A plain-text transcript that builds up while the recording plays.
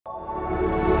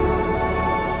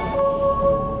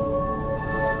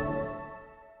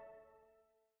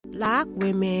Black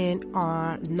women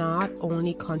are not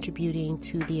only contributing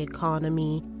to the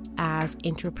economy as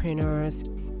entrepreneurs,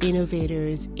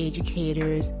 innovators,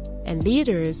 educators, and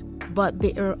leaders, but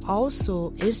they are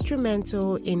also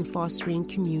instrumental in fostering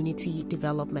community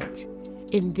development.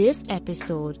 In this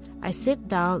episode, I sit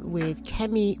down with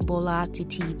Kemi Bola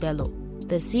Titi Bello,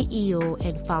 the CEO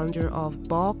and founder of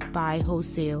Bulk Buy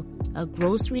Wholesale, a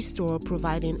grocery store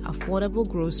providing affordable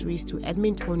groceries to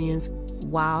Edmontonians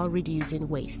while reducing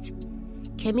waste.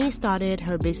 Kemi started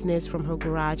her business from her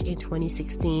garage in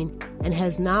 2016 and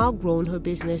has now grown her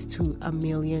business to $1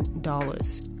 million.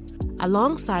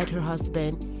 Alongside her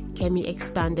husband, Kemi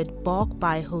expanded Bulk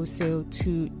Buy Wholesale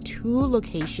to 2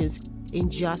 locations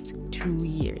in just 2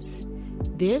 years.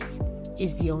 This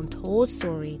is the untold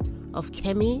story of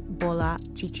Kemi Bola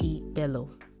Titi Bello.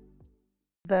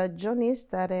 The journey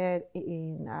started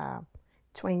in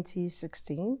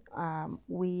 2016.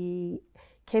 We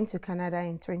came to Canada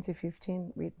in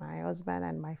 2015 with my husband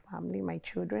and my family, my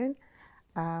children.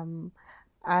 And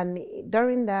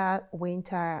during that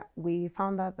winter, we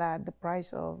found out that the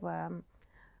price of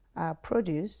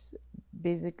produce,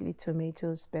 basically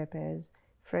tomatoes, peppers,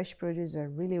 fresh produce, are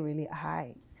really, really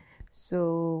high.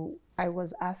 So I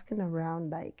was asking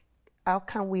around, like, how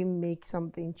can we make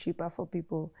something cheaper for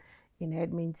people in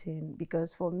Edmonton?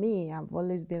 Because for me, I've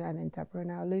always been an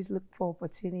entrepreneur. I always look for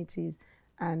opportunities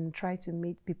and try to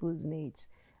meet people's needs.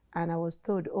 And I was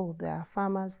told, oh, there are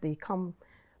farmers,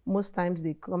 most times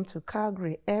they come to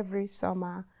Calgary every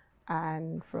summer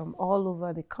and from all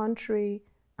over the country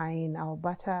and in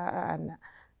Alberta, and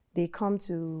they come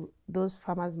to those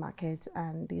farmers markets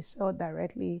and they sell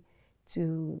directly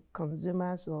to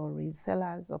consumers or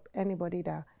resellers or anybody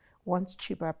that wants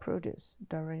cheaper produce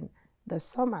during the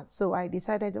summer. So I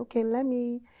decided, okay, let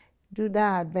me do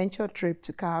that adventure trip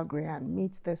to Calgary and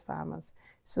meet these farmers.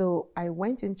 So I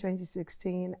went in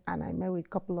 2016 and I met with a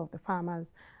couple of the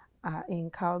farmers in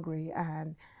Calgary,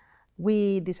 and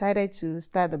we decided to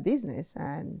start the business.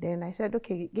 And then I said,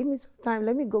 okay, give me some time.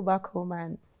 Let me go back home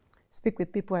and speak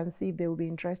with people and see if they will be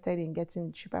interested in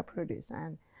getting cheaper produce.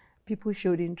 And people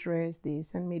showed interest. They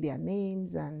sent me their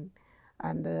names and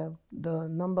the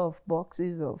number of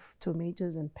boxes of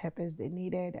tomatoes and peppers they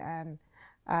needed. And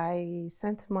I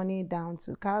sent money down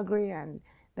to Calgary, and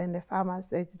then the farmer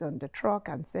set it on the truck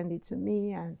and sent it to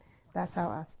me. And that's how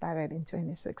I started in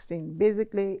 2016.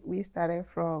 Basically, we started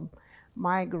from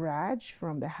my garage,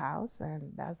 from the house,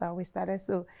 and that's how we started.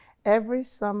 So every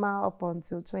summer up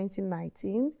until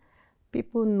 2019,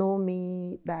 people know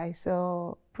me that I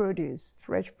sell produce,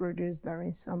 fresh produce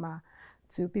during summer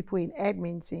to people in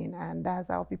Edmonton. And that's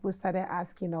how people started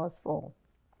asking us for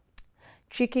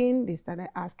chicken. They started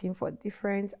asking for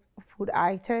different food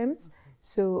items.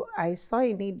 So I saw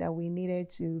a need that we needed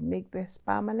to make this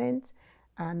permanent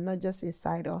and not just a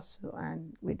side hustle.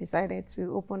 And we decided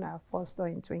to open our first store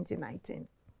in 2019.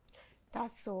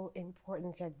 That's so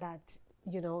important that,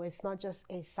 it's not just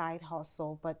a side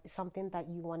hustle, but something that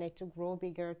you wanted to grow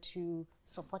bigger to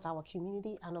support our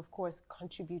community and, of course,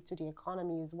 contribute to the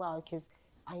economy as well, because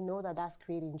I know that that's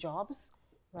creating jobs,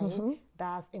 right? Mm-hmm.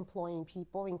 That's employing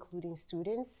people, including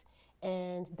students,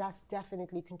 and that's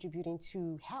definitely contributing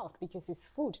to health because it's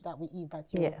food that we eat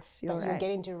that you're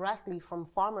getting directly from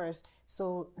farmers.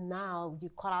 So now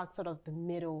you cut out sort of the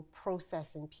middle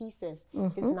process and pieces,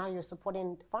 because now you're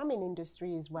supporting the farming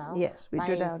industry as well. Yes, we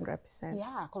do that 100%.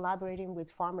 Yeah, collaborating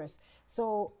with farmers.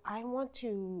 So I want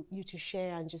you to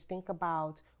share and just think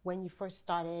about when you first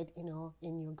started, in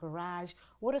your garage.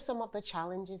 What are some of the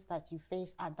challenges that you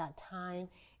faced at that time?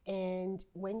 And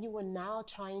when you were now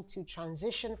trying to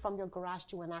transition from your garage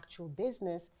to an actual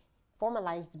business,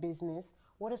 formalized business,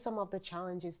 what are some of the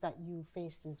challenges that you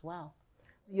faced as well?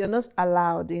 You're not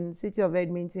allowed in the city of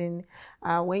Edmonton,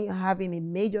 when you're having a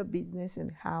major business in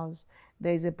house,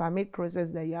 there's a permit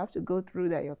process that you have to go through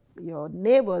that your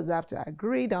neighbors have to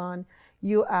agree on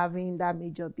you having that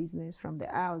major business from the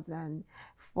house. And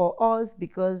for us,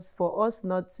 because for us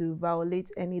not to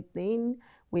violate anything,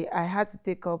 I had to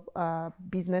take up a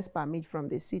business permit from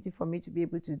the city for me to be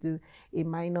able to do a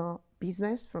minor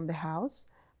business from the house.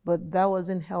 But that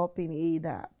wasn't helping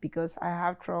either, because I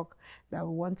have truck that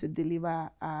want to deliver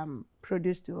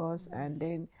produce to us, and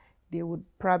then they would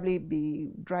probably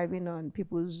be driving on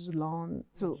people's lawn.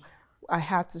 So I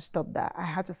had to stop that. I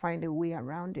had to find a way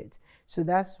around it. So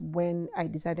that's when I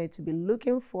decided to be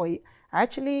looking for it.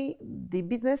 Actually, the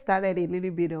business started a little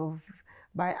bit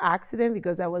by accident,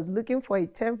 because I was looking for a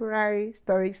temporary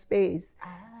storage space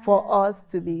for us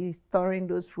to be storing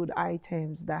those food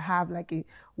items that have like a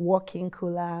walk-in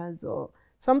coolers or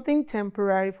something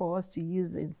temporary for us to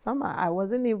use in summer. I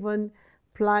wasn't even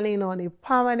planning on a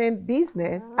permanent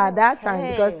business at that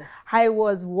time because I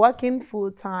was working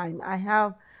full time.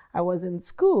 I was in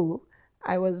school.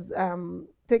 I was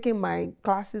taking my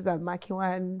classes at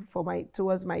Makiwan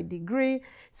towards my degree.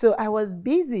 So I was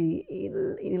busy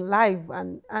in life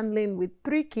and handling with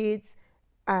 3 kids,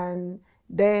 and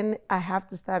then I have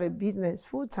to start a business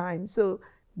full time. So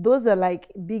those are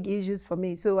like big issues for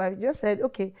me. So I just said,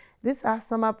 okay, this are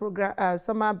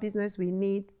summer business we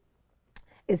need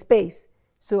a space.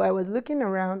 So I was looking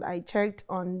around. I checked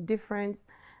on different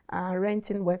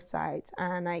renting websites,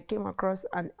 and I came across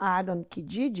an ad on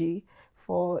Kijiji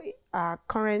for our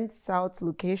current South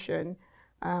location,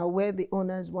 where the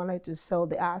owners wanted to sell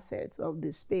the assets of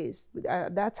the space.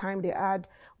 At that time, they had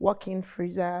walk-in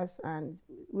freezers and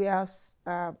warehouse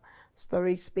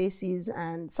storage spaces,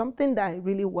 and something that I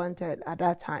really wanted at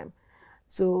that time.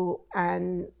 So,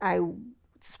 and I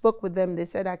spoke with them. They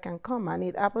said I can come, and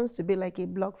it happens to be like a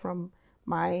block from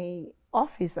my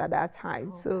office at that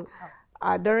time. So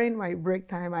during my break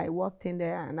time, I walked in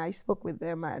there and I spoke with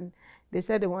them, and they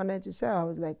said they wanted to sell. I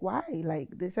was like, why? Like,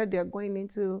 they said they're going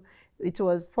into, it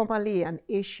was formerly an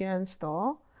Asian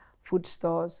store, food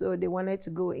store. So they wanted to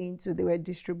go into, they were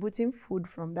distributing food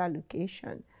from that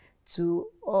location to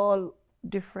all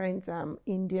different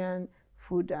Indian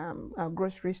food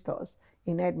grocery stores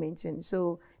in Edmonton.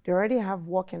 So they already have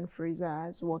walk-in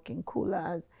freezers, walk-in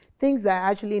coolers, things that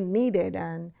I actually needed,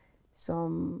 and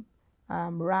some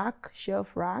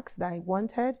shelf racks that I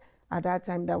wanted at that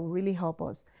time that would really help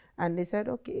us. And they said,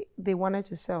 okay, they wanted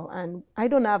to sell, and I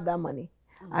don't have that money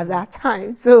at that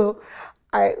time. So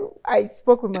I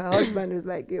spoke with my husband, who was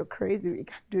like, you're crazy, we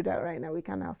can't do that right now, we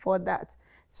can't afford that.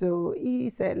 So he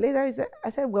said, I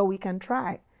said, well, we can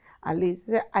try. At least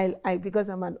because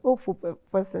I'm an hopeful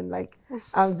person, like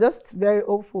I'm just very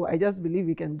hopeful. I just believe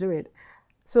we can do it.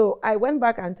 So I went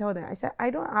back and told them, I said, I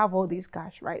don't have all this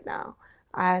cash right now.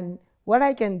 And what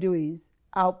I can do is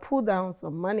I'll pull down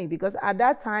some money, because at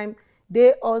that time,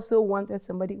 they also wanted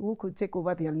somebody who could take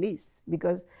over their lease,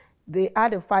 because they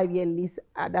had a 5-year lease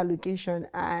at that location,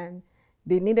 and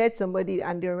they needed somebody,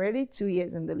 and they're already 2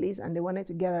 years in the lease, and they wanted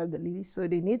to get out of the lease. So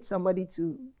they need somebody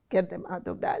to get them out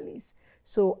of that lease.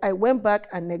 So I went back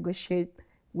and negotiated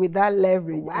with that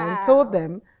leverage and told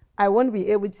them, I won't be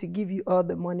able to give you all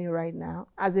the money right now.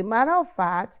 As a matter of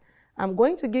fact, I'm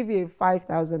going to give you a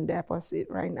 $5,000 deposit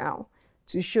right now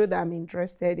to show that I'm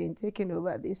interested in taking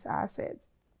over this asset.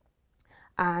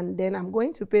 And then I'm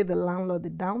going to pay the landlord the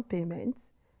down payment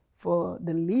for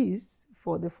the lease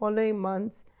for the following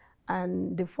months,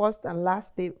 and the first and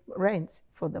last rent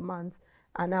for the month.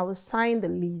 And I will sign the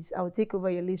lease. I will take over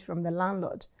your lease from the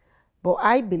landlord. But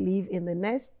I believe in the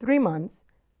next 3 months,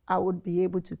 I would be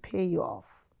able to pay you off.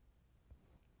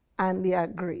 And they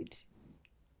agreed.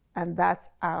 And that's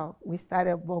how we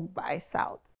started Walk by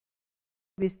South.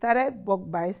 We started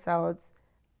Walk by South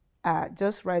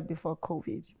just right before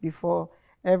COVID, before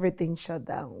everything shut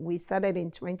down. We started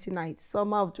in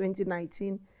summer of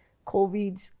 2019.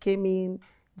 COVID came in.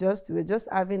 We were just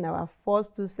having our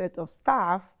first 2 sets of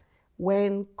staff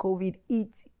when COVID hit.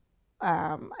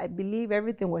 I believe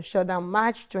everything was shut down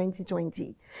March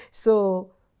 2020.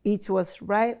 So it was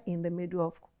right in the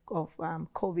middle of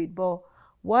COVID. But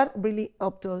what really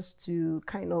helped us to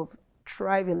kind of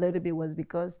thrive a little bit was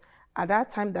because at that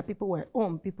time that people were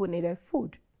home, people needed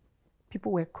food.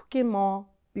 People were cooking more,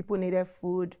 people needed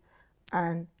food.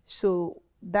 And so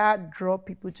that drew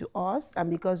people to us.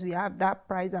 And because we have that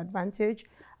price advantage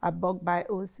at Bulk Buy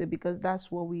also, because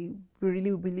that's what we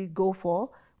really, really go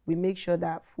for. We make sure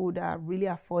that food are really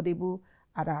affordable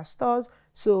at our stores.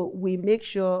 So we make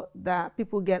sure that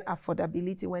people get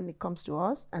affordability when it comes to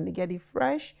us, and they get it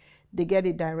fresh, they get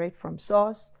it direct from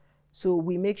source. So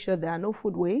we make sure there are no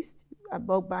food waste. At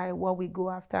Bulk Buy, what we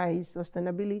go after is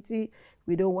sustainability.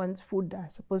 We don't want food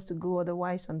that's supposed to go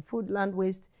otherwise on food land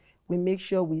waste. We make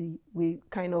sure we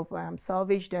kind of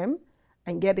salvage them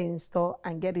and get it in store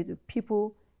and get it to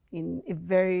people in a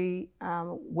very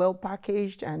well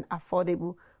packaged and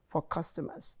affordable for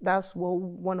customers. That's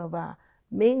one of our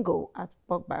main goals at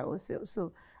Bulk Buy Wholesale.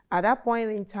 So at that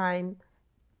point in time,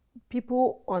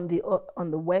 people on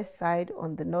the west side,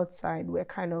 on the north side, were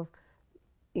kind of,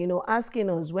 asking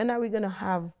us, when are we going to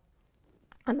have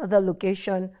another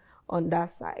location on that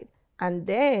side? And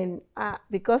then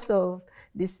because of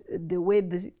the way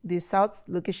the south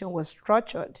location was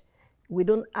structured, we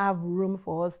don't have room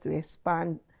for us to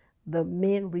expand the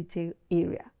main retail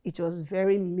area. It was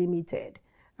very limited.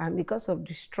 And because of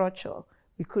the structure,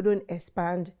 we couldn't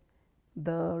expand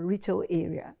the retail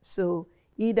area. So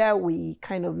either we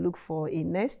kind of look for a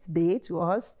next bay to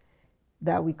us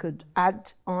that we could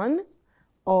add on,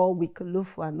 or we could look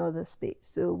for another space.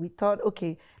 So we thought,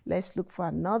 okay, let's look for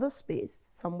another space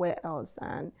somewhere else.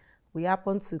 And we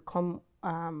happened to come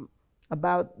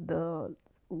about the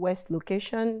west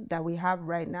location that we have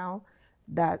right now,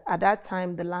 that at that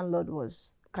time the landlord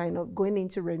was kind of going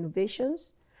into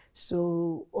renovations,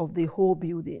 so of the whole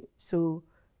building. So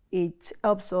it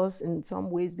helps us in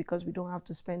some ways because we don't have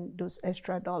to spend those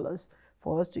extra dollars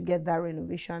for us to get that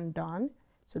renovation done.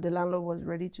 So the landlord was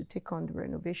ready to take on the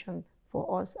renovation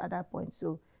for us at that point.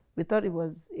 So we thought it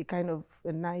was a kind of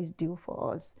a nice deal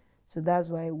for us. So that's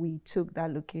why we took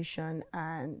that location,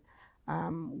 and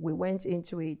we went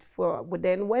into it. But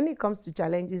then when it comes to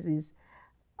challenges is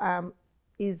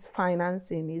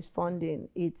financing, is funding.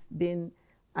 It's been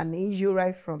an issue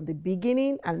right from the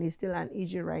beginning, and it's still an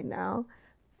issue right now,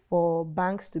 for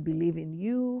banks to believe in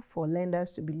you, for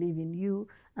lenders to believe in you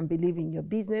and believe in your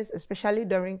business, especially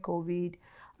during COVID.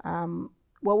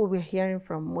 What we were hearing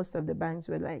from most of the banks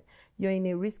were like, you're in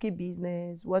a risky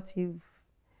business. What if,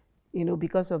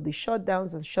 because of the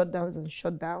shutdowns and shutdowns and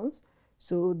shutdowns,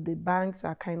 so the banks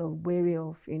are kind of wary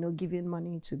of, giving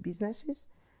money to businesses.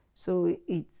 So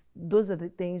those are the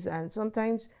things. And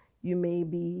sometimes you may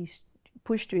be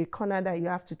pushed to a corner that you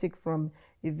have to take from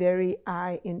a very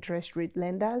high interest rate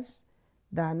lenders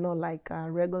that are not like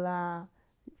regular,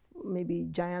 maybe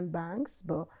giant banks,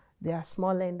 but they are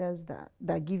small lenders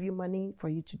that give you money for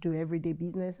you to do everyday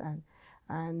business,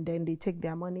 and then they take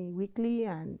their money weekly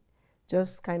and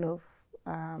just kind of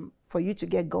for you to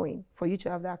get going, for you to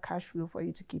have that cash flow, for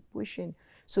you to keep pushing.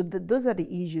 So those are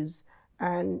the issues.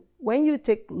 And when you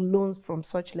take loans from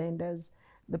such lenders,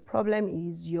 the problem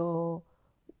is your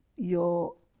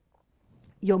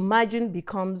margin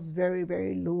becomes very,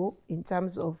 very low in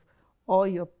terms of all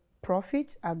your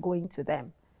profits are going to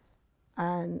them.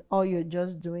 And all you're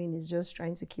just doing is just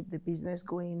trying to keep the business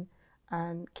going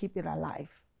and keep it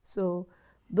alive. So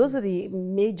those are the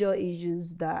major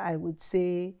issues that I would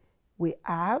say we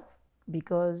have,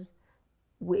 because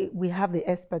we have the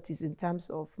expertise in terms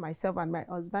of myself and my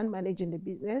husband managing the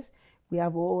business. We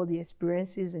have all the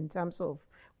experiences in terms of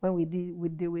when we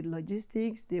deal with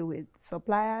logistics, deal with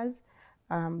suppliers,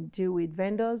 deal with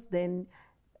vendors. Then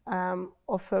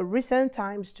of recent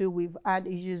times too, we've had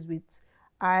issues with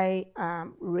high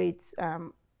rates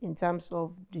in terms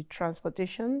of the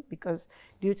transportation, because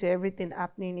due to everything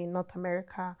happening in North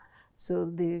America, so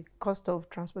the cost of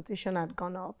transportation had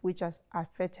gone up, which has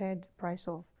affected the price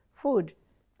of food.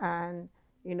 And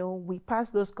we pass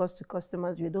those costs to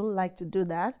customers. We don't like to do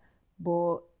that,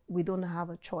 but we don't have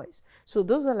a choice. So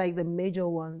those are like the major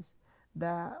ones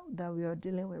that we are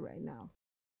dealing with right now.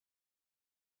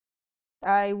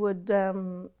 I would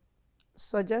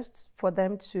suggest for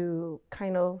them to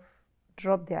kind of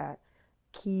drop their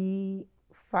key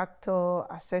factor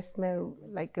assessment,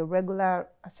 like a regular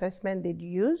assessment they'd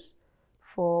use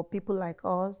for people like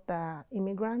us that are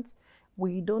immigrants.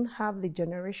 We don't have the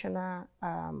generational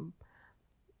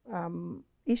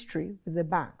history with the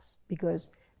banks, because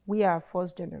we are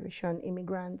first generation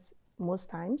immigrants most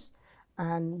times,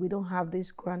 and we don't have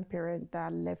this grandparent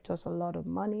that left us a lot of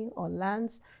money or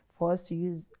lands for us to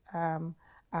use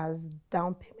as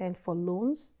down payment for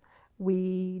loans.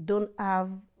 We don't have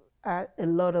a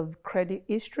lot of credit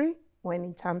history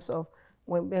in terms of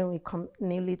when we come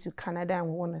newly to Canada and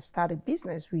we want to start a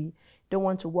business. We don't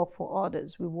want to work for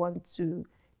others. We want to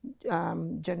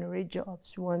generate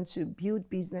jobs. We want to build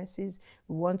businesses.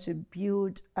 We want to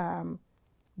build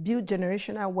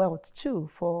generational wealth too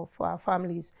for our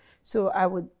families. So I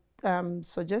would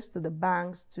suggest to the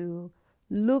banks to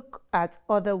look at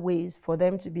other ways for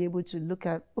them to be able to look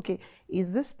at, okay,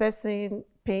 is this person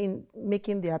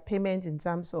making their payments in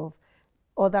terms of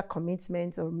other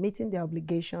commitments or meeting their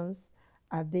obligations?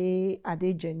 Are they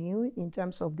genuine in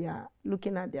terms of their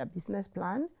looking at their business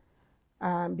plan?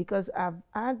 Because I've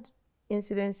had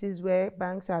incidences where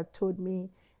banks have told me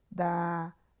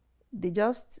that they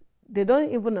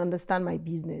don't even understand my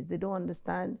business. They don't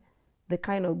understand the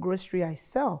kind of grocery I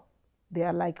sell. They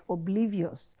are like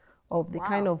oblivious of the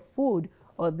kind of food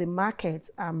or the market.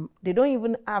 They don't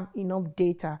even have enough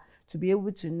data to be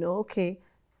able to know, okay,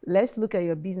 let's look at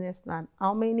your business plan.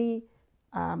 How many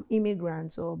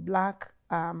immigrants or Black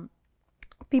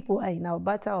people are in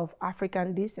Alberta of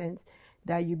African descent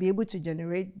that you'll be able to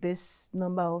generate this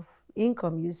number of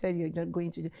income you said you're not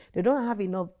going to do? They don't have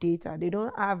enough data. They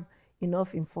don't have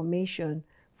enough information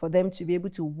for them to be able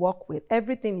to work with.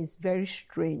 Everything is very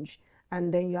strange.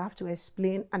 And then you have to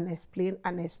explain and explain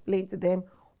and explain to them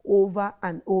over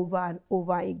and over and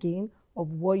over again of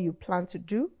what you plan to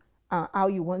do, how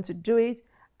you want to do it,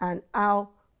 and how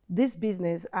this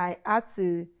business, I had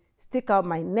to stick out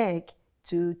my neck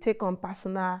to take on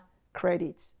personal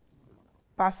credits,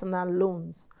 personal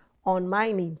loans on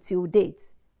my name till date,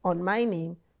 on my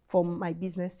name for my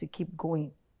business to keep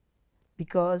going,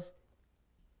 because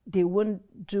they won't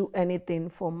do anything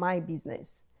for my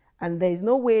business. And there's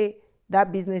no way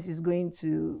that business is going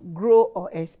to grow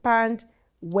or expand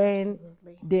when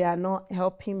they are not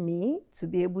helping me to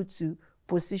be able to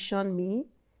position me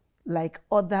like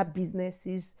other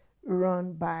businesses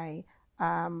run by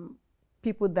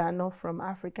people that are not from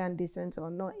African descent or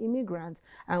not immigrants,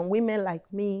 and women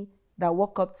like me that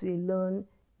walk up to a loan,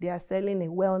 they are selling a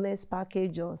wellness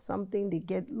package or something, they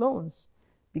get loans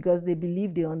because they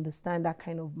believe they understand that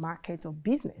kind of market or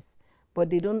business, but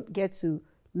they don't get to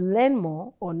learn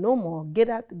more or know more,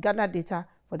 gather data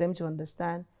for them to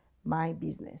understand my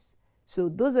business. So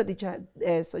those are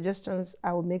the suggestions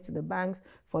I would make to the banks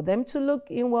for them to look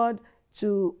inward,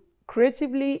 to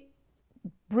creatively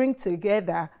bring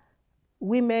together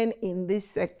women in this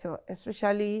sector,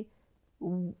 especially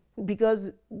because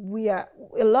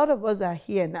a lot of us are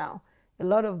here now. A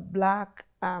lot of Black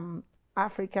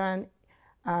African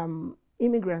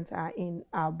immigrants are in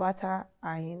Alberta,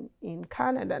 are in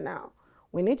Canada now.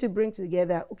 We need to bring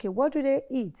together, okay, what do they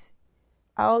eat?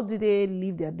 How do they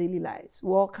live their daily lives?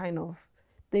 What kind of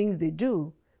things they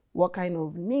do? What kind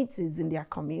of needs is in their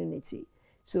community?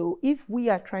 So if we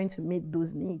are trying to meet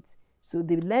those needs, so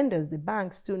the lenders, the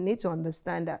banks too need to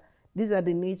understand that these are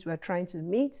the needs we're trying to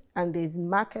meet, and there's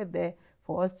market there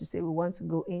for us to say we want to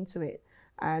go into it.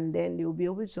 And then they'll be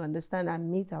able to understand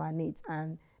and meet our needs.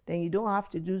 And then you don't have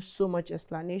to do so much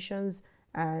explanations.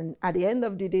 And at the end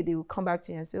of the day, they will come back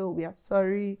to you and say, oh, we are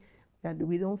sorry that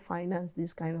we don't finance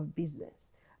this kind of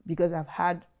business, because I've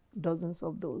had dozens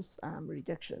of those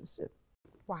rejections. So.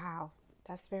 Wow,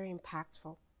 that's very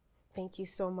impactful. Thank you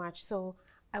so much. So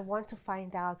I want to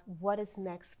find out what is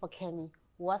next for Kemi.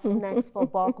 What's next for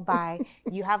Bulk Buy?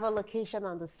 You have a location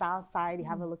on the south side, you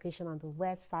have a location on the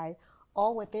west side,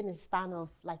 all within a span of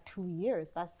like 2 years.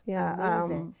 That's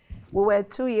amazing. We were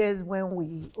 2 years when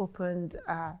we opened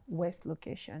our west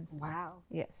location. Wow.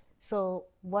 Yes. So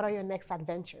what are your next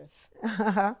adventures?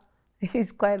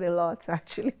 It's quite a lot,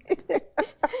 actually.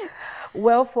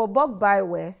 Well, for Bulk Buy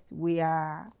West, we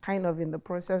are kind of in the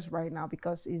process right now,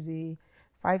 because it's a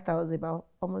 5,000, about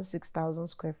almost 6,000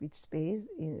 square feet space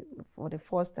for the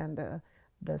first and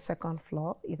the second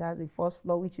floor. It has a first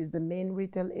floor, which is the main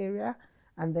retail area,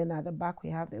 and then at the back we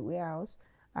have the warehouse.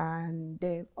 And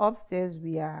then upstairs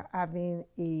we are having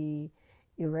a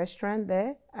restaurant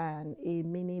there and a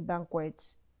mini banquet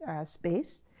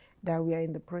space that we are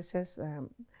in the process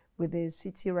with the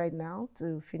city right now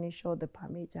to finish all the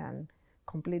permit and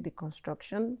complete the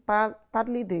construction.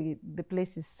 Partly the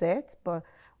place is set, but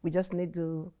we just need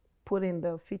to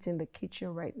fit in the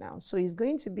kitchen right now. So it's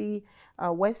going to be,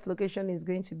 west location is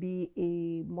going to be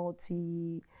a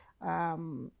multi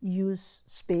use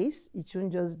space. It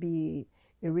won't just be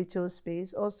a retail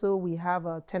space. Also, we have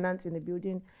a tenant in the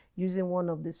building using one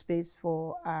of the space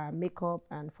for makeup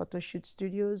and photo shoot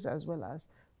studios, as well as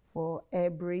for air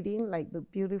breathing, like the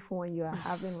beautiful one you are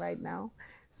having right now.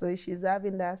 So she's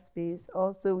having that space.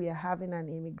 Also, we are having an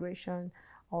immigration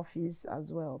office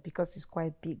as well, because it's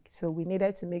quite big. So we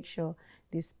needed to make sure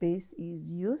the space is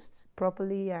used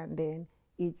properly, and then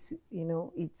it's,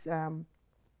 it's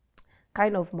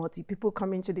kind of people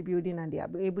come into the building and they are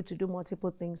able to do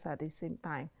multiple things at the same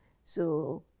time.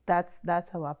 So that's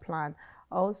our plan.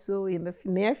 Also, in the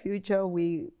near future,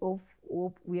 we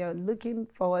are looking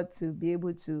forward to be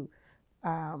able to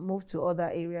move to other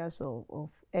areas of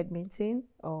Edmonton,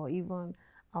 or even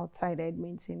outside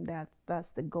Edmonton. That's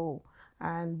the goal.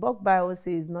 And Bulk Buy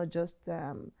also is not just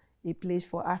a place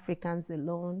for Africans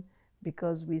alone,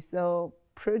 because we sell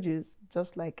produce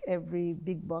just like every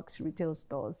big box retail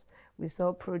stores. We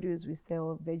sell produce, we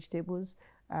sell vegetables.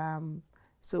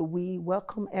 So we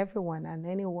welcome everyone and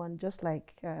anyone, just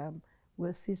like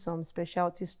we'll see some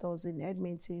specialty stores in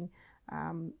Edmonton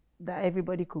that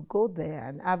everybody could go there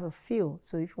and have a feel.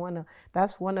 So if you wanna,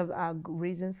 that's one of our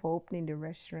reasons for opening the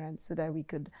restaurant, so that we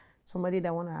could, somebody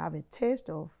that wanna have a taste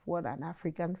of what an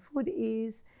African food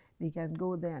is, they can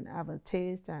go there and have a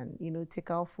taste and,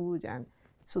 take our food. And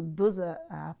so those are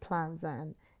our plans.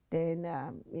 And then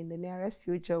in the nearest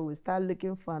future, we'll start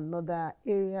looking for another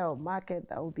area or market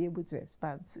that we'll be able to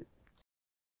expand to.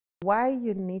 Why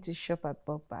you need to shop at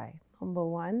Bulk Buy? Number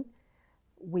one,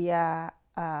 we are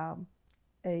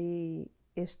a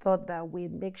store that we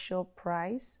make sure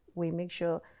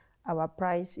our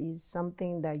price is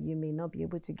something that you may not be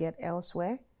able to get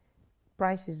elsewhere.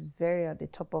 Price is very at the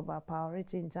top of our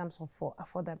priority in terms of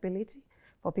affordability,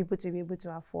 for people to be able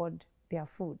to afford their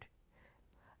food.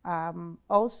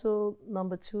 Also,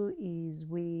 number two is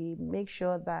we make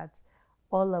sure that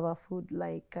all of our food,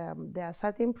 like there are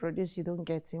certain produce you don't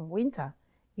get in winter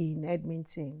in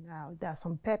Edmonton. There are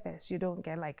some peppers you don't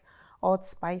get, like hot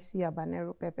spicy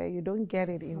habanero pepper. You don't get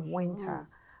it in winter,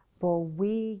 but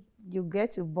you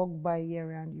get to bulk buy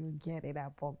year round. You get it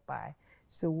at bulk buy.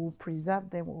 So we'll preserve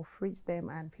them, we'll freeze them,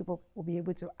 and people will be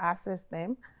able to access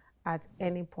them at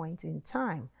any point in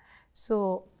time.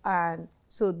 So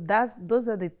those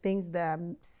are the things that are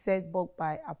set bulk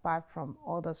buy apart from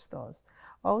other stores.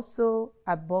 Also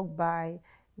at bulk buy,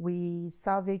 we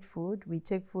salvage food. We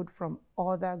take food from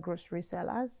other grocery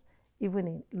sellers,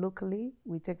 even locally.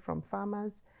 We take from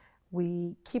farmers.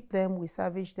 We keep them, we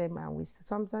salvage them, and we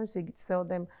sometimes sell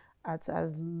them at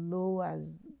as low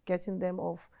as getting them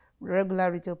off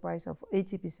regular retail price of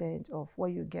 80% of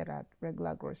what you get at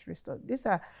regular grocery store. These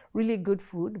are really good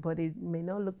food, but it may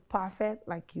not look perfect,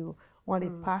 like you want a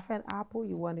perfect apple,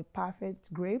 you want a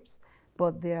perfect grapes,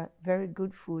 but they're very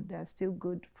good food. They're still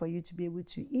good for you to be able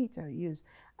to eat or use.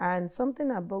 And something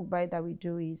at bulk buy that we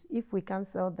do is, if we can't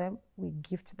sell them, we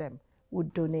gift them, we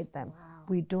donate them. Wow.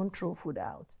 We don't throw food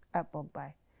out at bulk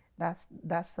buy.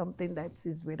 That's something that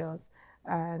is with us.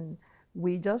 And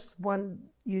we just want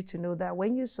you to know that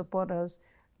when you support us,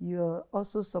 you're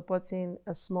also supporting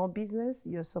a small business.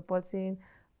 You're supporting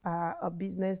a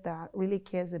business that really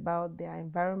cares about their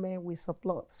environment. We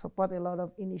support a lot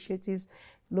of initiatives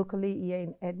locally here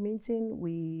in Edmonton.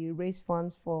 We raise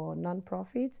funds for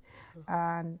nonprofits,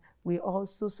 and we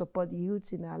also support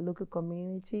youth in our local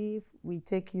community. We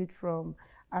take youth from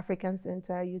African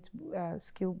Center Youth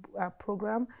Skill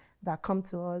Program that come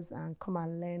to us and come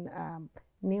and learn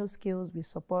new skills. We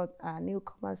support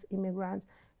newcomers, immigrants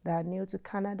that are new to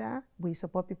Canada. We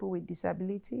support people with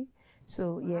disability.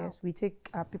 So yes, we take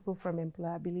people from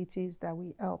employabilities that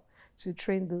we help to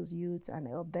train those youths and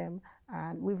help them.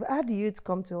 And we've had youths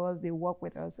come to us, they work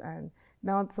with us, and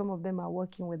now some of them are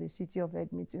working with the city of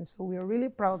Edmonton. So we are really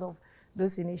proud of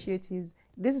those initiatives.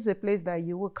 This is a place that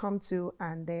you will come to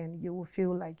and then you will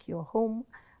feel like you're home,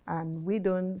 and we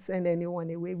don't send anyone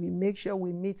away. We make sure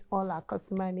we meet all our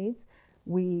customer needs.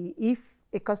 If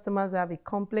a customers have a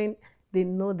complaint, they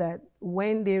know that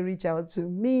when they reach out to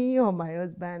me or my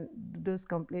husband, those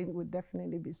complaints will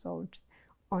definitely be solved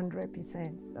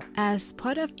 100%. So. As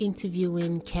part of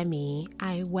interviewing Kemi,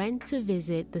 I went to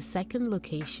visit the second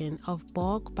location of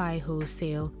Bulk Buy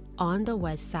Wholesale on the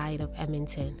west side of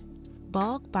Edmonton.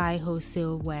 Bulk Buy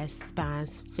Wholesale West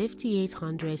spans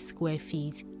 5,800 square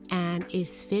feet and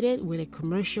is fitted with a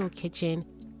commercial kitchen,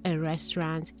 a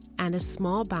restaurant, and a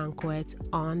small banquet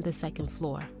on the second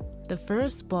floor. The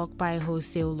first Bulk Buy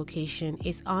Wholesale location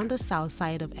is on the south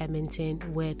side of Edmonton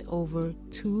with over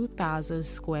 2,000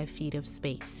 square feet of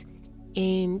space.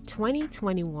 In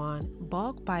 2021,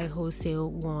 Bulk Buy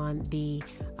Wholesale won the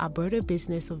Alberta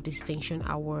Business of Distinction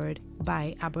Award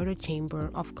by Alberta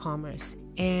Chamber of Commerce,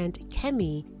 and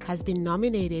Kemi has been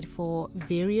nominated for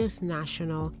various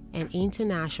national and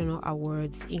international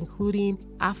awards, including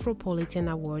Afropolitan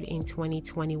Award in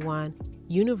 2021,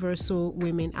 Universal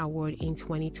Women Award in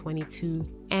 2022,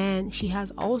 and she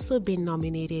has also been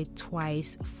nominated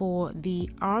twice for the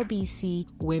RBC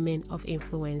Women of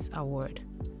Influence Award.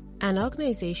 An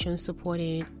organization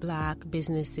supporting Black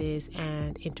businesses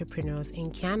and entrepreneurs in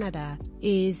Canada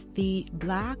is the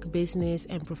Black Business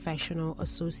and Professional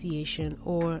Association,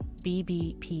 or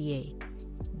BBPA.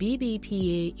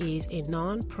 BBPA is a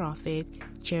non-profit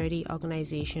charity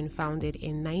organization founded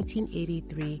in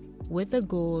 1983 with the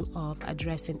goal of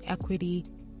addressing equity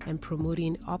and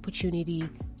promoting opportunity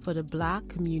for the Black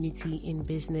community in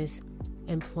business,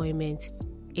 employment,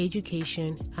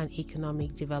 education, and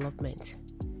economic development.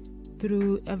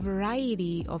 Through a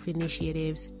variety of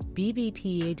initiatives,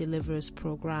 BBPA delivers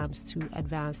programs to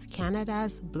advance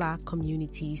Canada's Black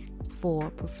communities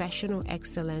for professional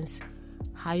excellence,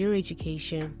 higher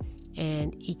education,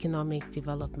 and economic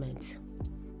development.